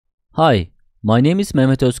Hi, my name is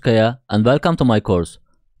Mehmet Özkaya and welcome to my course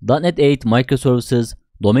 .NET 8 Microservices,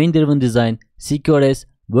 Domain-Driven Design, CQRS,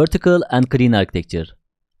 Vertical and Clean Architecture.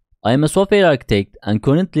 I am a software architect and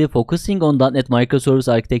currently focusing on .NET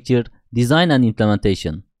Microservice architecture, design and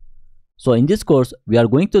implementation. So in this course, we are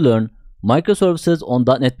going to learn microservices on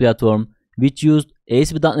 .NET platform which used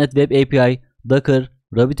ASP.NET Web API, Docker,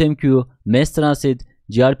 RabbitMQ, MassTransit,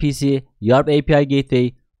 gRPC, Yarp API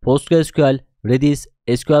Gateway, PostgreSQL, Redis,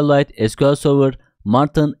 SQLite, SqlServer,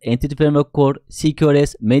 Martin, Entity Framework Core,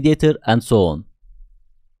 CQRS, Mediator, and so on.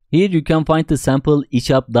 Here you can find the sample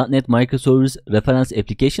eShop.NET Microservice reference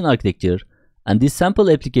application architecture, and this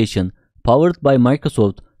sample application powered by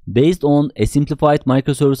Microsoft based on a simplified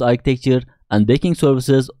microservice architecture and backing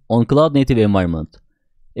services on cloud-native environment.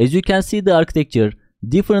 As you can see the architecture,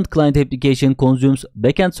 different client application consumes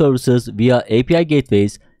backend services via API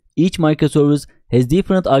gateways. Each microservice has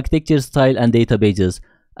different architecture style and databases,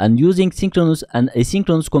 and using synchronous and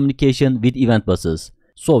asynchronous communication with event buses.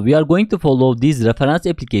 So we are going to follow this reference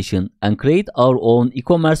application and create our own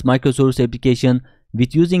e-commerce microservice application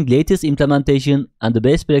with using latest implementation and the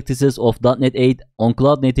best practices of .NET 8 on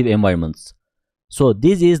cloud-native environments. So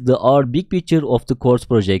this is our big picture of the course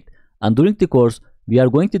project, and during the course we are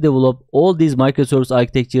going to develop all these microservice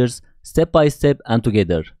architectures step by step and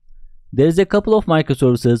together. There is a couple of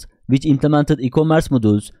microservices which implemented e-commerce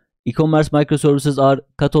modules. E-commerce microservices are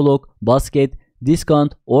Catalog, Basket,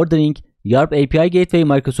 Discount, Ordering, Yarp API Gateway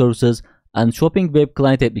microservices, and Shopping Web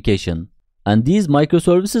Client application. And these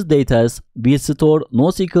microservices data will store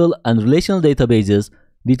NoSQL and relational databases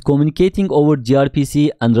with communicating over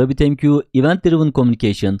gRPC and RabbitMQ event-driven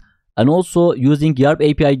communication, and also using Yarp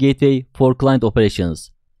API Gateway for client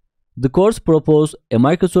operations. The course proposes a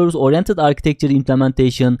microservice-oriented architecture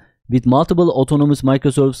implementation with multiple autonomous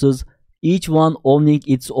microservices, each one owning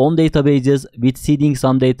its own databases with seeding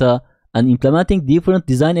some data, and implementing different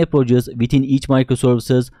design approaches within each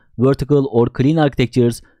microservices, vertical or clean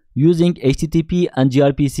architectures, using HTTP and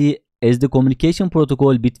gRPC as the communication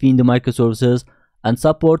protocol between the microservices, and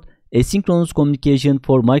support asynchronous communication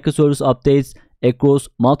for microservice updates across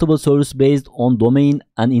multiple services based on domain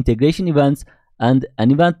and integration events, and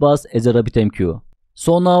an event bus as a RabbitMQ.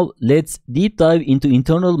 So now let's deep dive into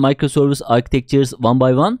internal microservice architectures one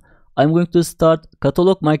by one. I'm going to start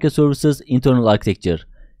Catalog Microservices internal architecture.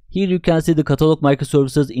 Here you can see the Catalog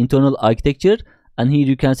Microservices internal architecture, and here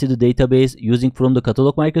you can see the database using from the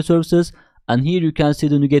Catalog Microservices, and here you can see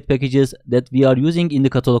the NuGet packages that we are using in the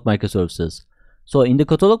Catalog Microservices. So in the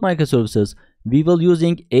Catalog Microservices, we will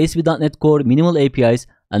using ASP.NET Core minimal APIs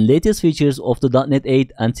and latest features of the .NET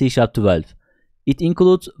 8 and C#12. It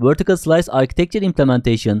includes vertical slice architecture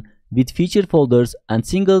implementation with feature folders, and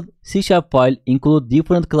single C# file include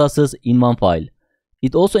different classes in one file.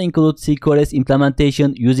 It also includes CQRS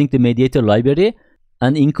implementation using the Mediator library,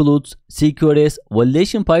 and includes CQRS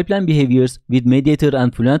validation pipeline behaviors with Mediator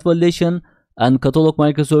and Fluent validation, and Catalog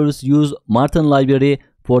Microservice use Martin library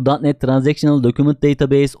for .NET transactional document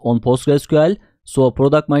database on PostgreSQL. So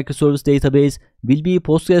product microservice database will be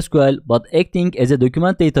PostgreSQL but acting as a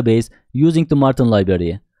document database using the Martin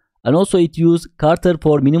library. And also it uses Carter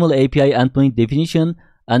for minimal API endpoint definition,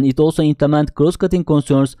 and it also implements cross-cutting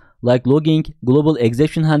concerns like logging, global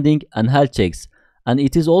exception handling, and health checks. And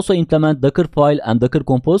it is also implement Docker file and Docker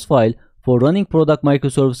Compose file for running product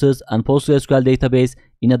microservices and PostgreSQL database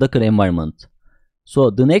in a Docker environment. So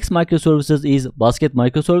the next microservices is Basket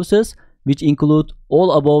Microservices, which include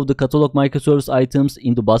all above the Catalog Microservice items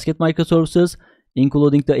in the Basket Microservices,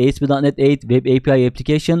 including the ASP.NET 8 Web API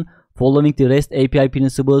application following the REST API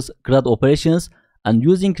principles, CRUD operations, and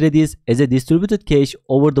using Redis as a distributed cache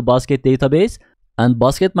over the Basket database. And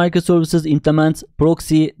Basket Microservices implements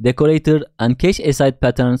proxy, decorator, and cache aside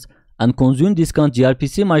patterns, and consume discount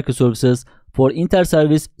gRPC microservices for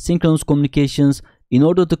inter-service synchronous communications in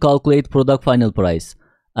order to calculate product final price.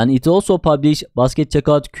 And it also publishes Basket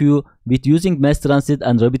Checkout Queue with using MassTransit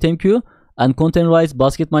and RabbitMQ, and containerized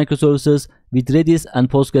Basket Microservices with Redis and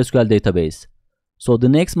PostgreSQL database. So the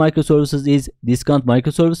next microservices is Discount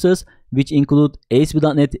Microservices, which include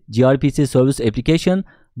ASP.NET gRPC service application,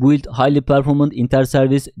 build highly performant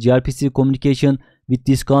inter-service gRPC communication with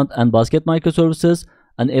Discount and Basket Microservices,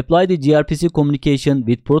 and apply the gRPC communication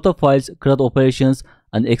with protofiles, CRUD operations,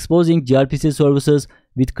 and exposing gRPC services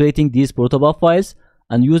with creating these protobuf files,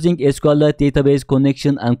 and using SQLite database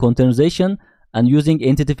connection and containerization, and using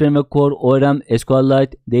Entity Framework Core ORM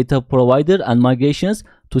SQLite data provider and migrations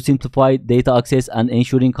to simplify data access and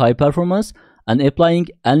ensuring high performance, and applying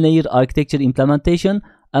N-layer architecture implementation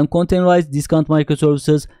and containerized discount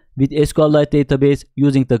microservices with SQLite database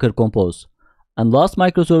using Docker Compose. And last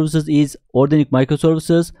microservices is Ordering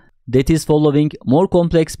Microservices. that is following more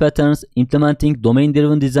complex patterns, implementing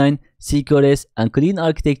domain-driven design, CQRS, and clean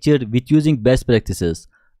architecture with using best practices,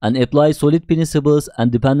 and apply solid principles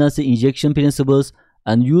and dependency injection principles,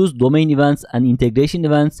 and use domain events and integration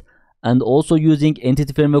events, and also using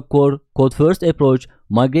entity framework core, code first approach,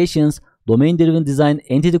 migrations, domain-driven design,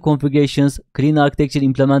 entity configurations, clean architecture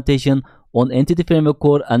implementation on entity framework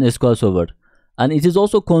core and SqlServer. And it is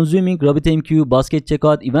also consuming RabbitMQ basket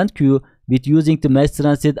checkout event queue with using the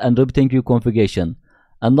MassTransit and RabbitMQ configuration.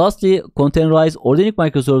 And lastly, containerize organic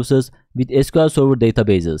microservices with SqlServer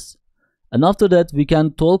databases. And after that, we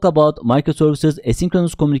can talk about microservices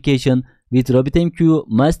asynchronous communication with RabbitMQ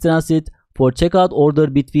MassTransit for checkout order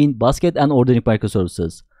between basket and organic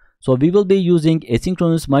microservices. So we will be using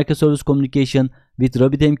asynchronous microservice communication with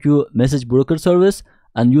RabbitMQ message broker service,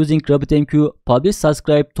 and using RabbitMQ publish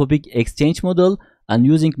subscribe topic exchange model, and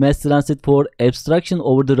using MassTransit for abstraction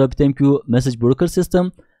over the RabbitMQ message broker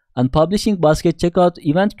system, and publishing basket checkout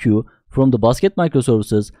event queue from the basket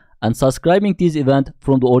microservices and subscribing this event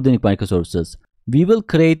from the organic microservices. We will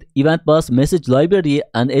create event bus message library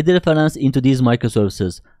and add reference into these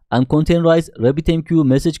microservices, and containerize RabbitMQ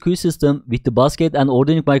message queue system with the basket and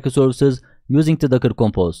organic microservices using the Docker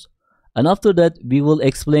Compose. And after that, we will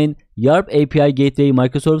explain Yarp API Gateway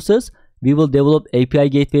microservices. We will develop API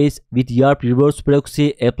gateways with Yarp reverse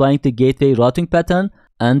proxy applying the gateway routing pattern,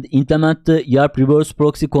 and implement the Yarp reverse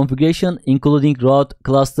proxy configuration including route,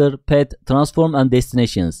 cluster, path, transform, and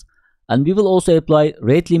destinations. And we will also apply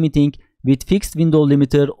rate limiting with fixed window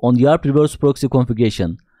limiter on Yarp reverse proxy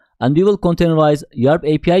configuration. And we will containerize Yarp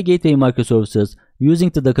API Gateway microservices using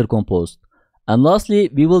the Docker Compose. And lastly,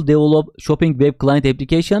 we will develop shopping web client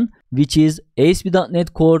application, which is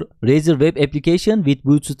ASP.NET Core Razor web application with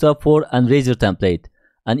Bootstrap 4 and Razor template.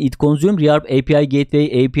 And it consumes Yarp API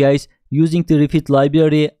Gateway APIs using the refit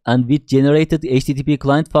library and with generated HTTP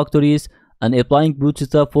client factories, and applying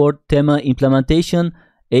Bootstrap 4 theme implementation,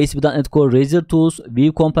 ASP.NET Core Razor tools,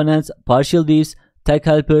 view components, partial views, tag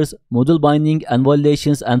helpers, module binding and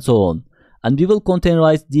validations, and so on. And we will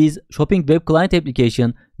containerize these shopping web client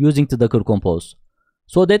application using the Docker Compose.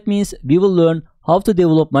 So that means we will learn how to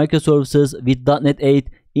develop microservices with .NET 8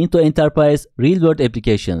 into enterprise real-world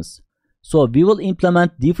applications. So we will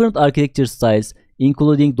implement different architecture styles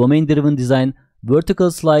including domain-driven design, vertical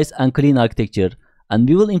slice, and clean architecture. And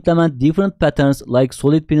we will implement different patterns like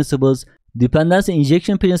solid principles, dependency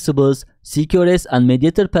injection principles, CQRS and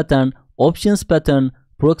mediator pattern, options pattern,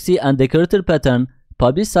 proxy and decorator pattern,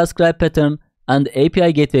 publish subscribe pattern, and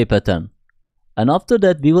API gateway pattern. And after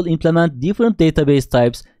that, we will implement different database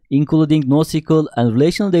types including NoSQL and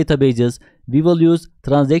relational databases. We will use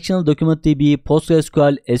transactional document DB,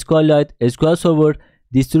 PostgreSQL, SQLite, SqlServer,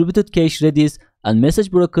 distributed cache Redis, and message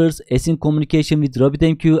brokers, async communication with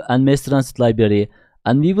RabbitMQ and MassTransit library.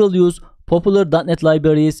 And we will use popular .NET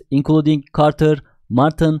libraries including Carter,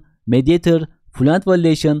 Martin, Mediator, Fluent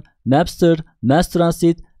Validation, Mapster,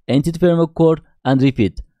 MassTransit, Entity Framework Core, and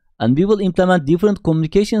Refit. And we will implement different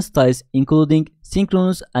communication styles including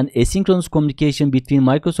synchronous and asynchronous communication between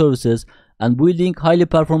microservices, and building highly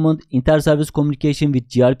performant inter-service communication with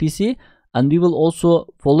gRPC. And we will also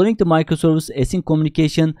following the microservice async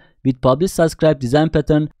communication with publish subscribe design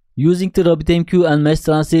pattern using the RabbitMQ and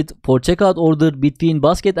MassTransit for checkout order between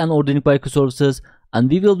basket and organic microservices. And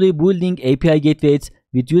we will be building API gateways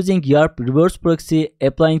with using Yarp reverse proxy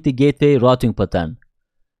applying the gateway routing pattern.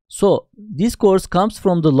 So this course comes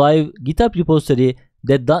from the live GitHub repository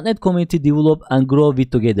that .NET community develop and grow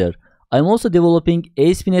with together. I am also developing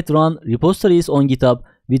ASP.NET Run repositories on GitHub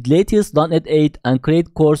with latest .NET 8 and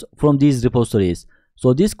create course from these repositories.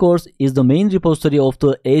 So this course is the main repository of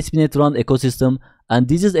the ASP.NET Run ecosystem, and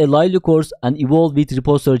this is a lively course and evolve with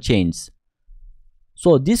repository changes.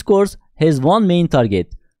 So this course has one main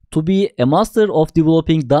target: to be a master of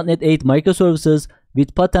developing .NET 8 microservices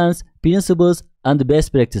with patterns, principles, and the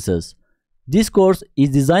best practices. This course is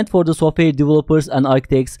designed for the software developers and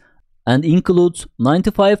architects and includes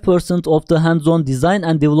 95% of the hands-on design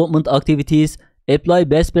and development activities, apply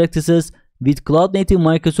best practices with cloud-native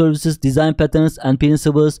microservices design patterns and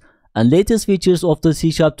principles, and latest features of the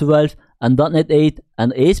C#12 and .NET 8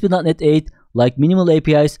 and ASP.NET 8 like minimal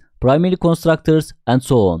APIs, primary constructors, and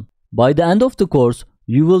so on. By the end of the course,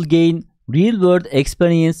 you will gain real-world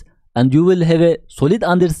experience and you will have a solid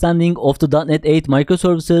understanding of the .NET 8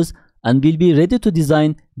 microservices and will be ready to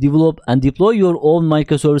design, develop, and deploy your own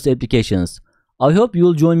microservice applications. I hope you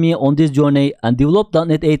will join me on this journey and develop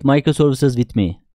 .NET 8 microservices with me.